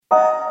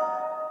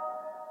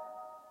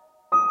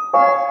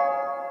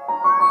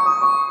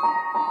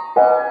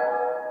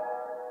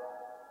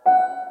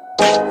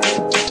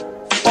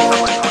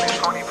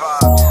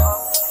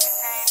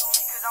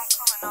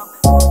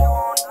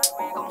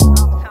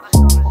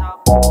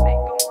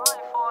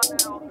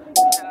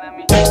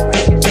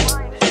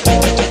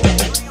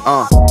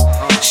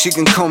she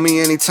can call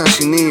me anytime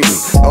she need me.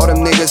 All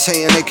them niggas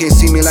hating, they can't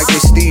see me like they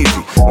Stevie.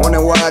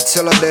 Wonder why I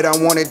tell her that I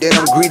want it, that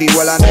I'm greedy.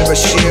 Well, I never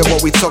share what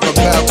we talk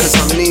about, cause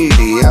I'm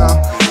needy,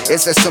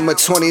 It's that summer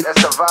 20,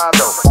 that's a vibe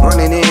though.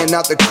 Running in and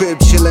out the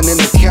crib, chilling in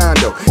the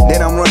condo.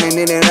 Then I'm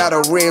running in and out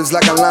of ribs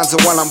like Alonzo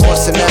while I'm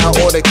busting out.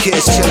 All the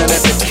kids chilling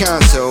at the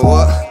concert.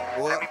 What?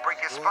 Let me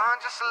break your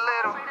spine just a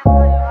little.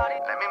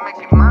 Let me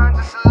make you mine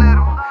just a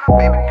little.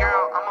 Baby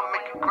girl, I'ma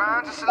make you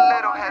grind just a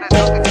little. Had a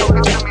talking to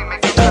me,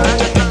 make you cry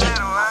just a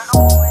little,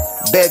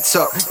 Bed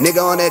talk, nigga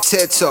on that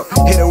TED talk.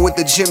 Hit her with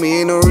the Jimmy,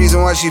 ain't no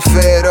reason why she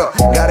fed up.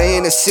 Got her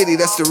in the city,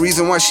 that's the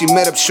reason why she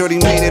met up. Shorty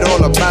made it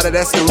all about it,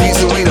 that's the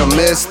reason we done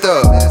messed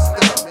up.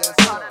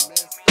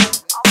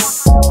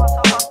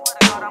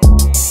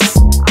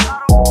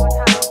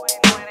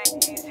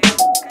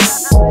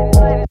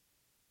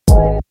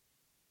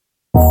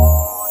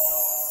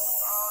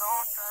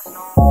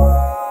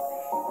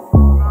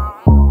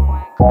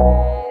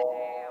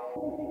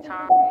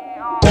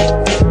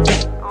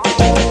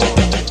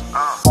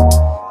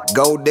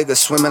 Gold diggers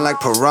swimming like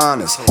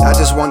piranhas. I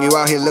just want you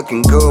out here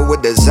looking good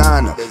with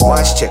designer.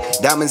 Watch check,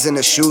 diamonds in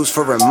the shoes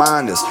for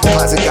reminders.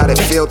 Closet got it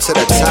filled to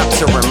the top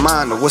to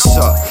remind her. What's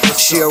up?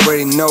 She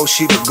already knows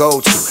she the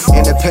go-to.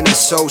 Independent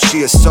soul, she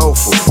is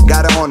soulful.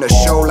 Got her on the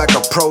show like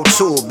a pro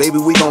tool. Baby,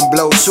 we gon'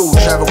 blow too.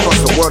 Travel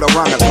across the world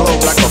around the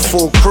globe like a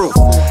full crew.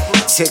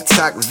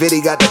 TikTok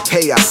Viddy got the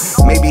payout.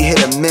 Maybe hit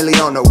 $1 million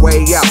on the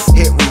way out.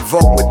 Hit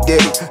revolt with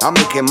Diddy. I'm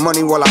making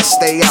money while I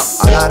stay out.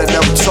 A lot of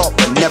them talk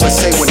but never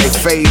say when they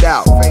fade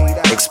out.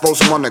 Expose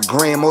them on the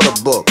gram or the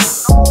book.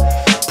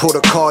 Pull the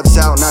cards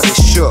out, now they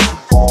shook.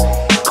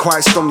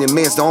 Quiet storm, your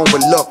mans don't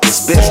overlook.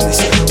 It's business,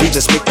 we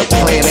just make the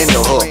plan and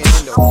the hook.